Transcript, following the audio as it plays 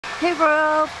Hey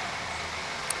world!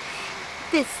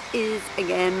 This is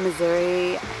again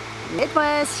Missouri,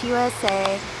 Midwest,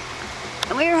 USA,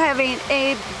 and we're having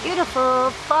a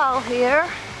beautiful fall here.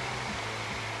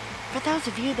 For those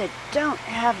of you that don't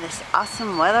have this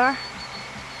awesome weather,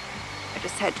 I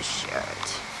just had to share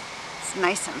it. It's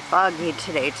nice and foggy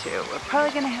today too. We're probably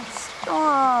going to have a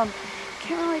storm.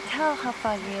 Can't really tell how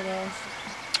foggy it is.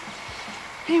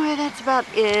 Anyway, that's about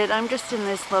it. I'm just in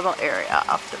this little area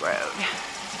off the road.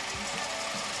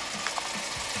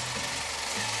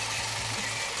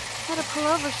 Gotta pull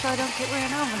over so I don't get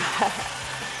ran over.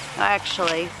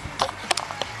 Actually,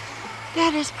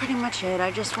 that is pretty much it.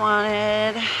 I just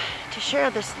wanted to share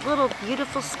this little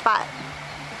beautiful spot.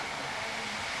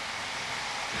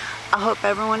 I hope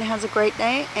everyone has a great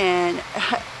day, and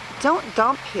don't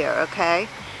dump here, okay?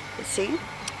 You see,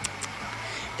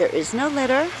 there is no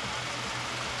litter,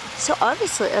 so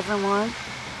obviously everyone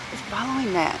is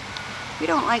following that. We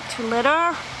don't like to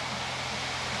litter.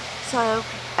 So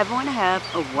everyone have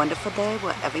a wonderful day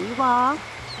wherever you are.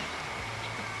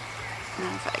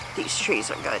 Matter of fact, these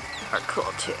trees are cool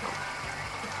too.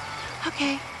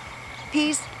 Okay,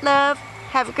 peace, love,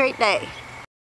 have a great day.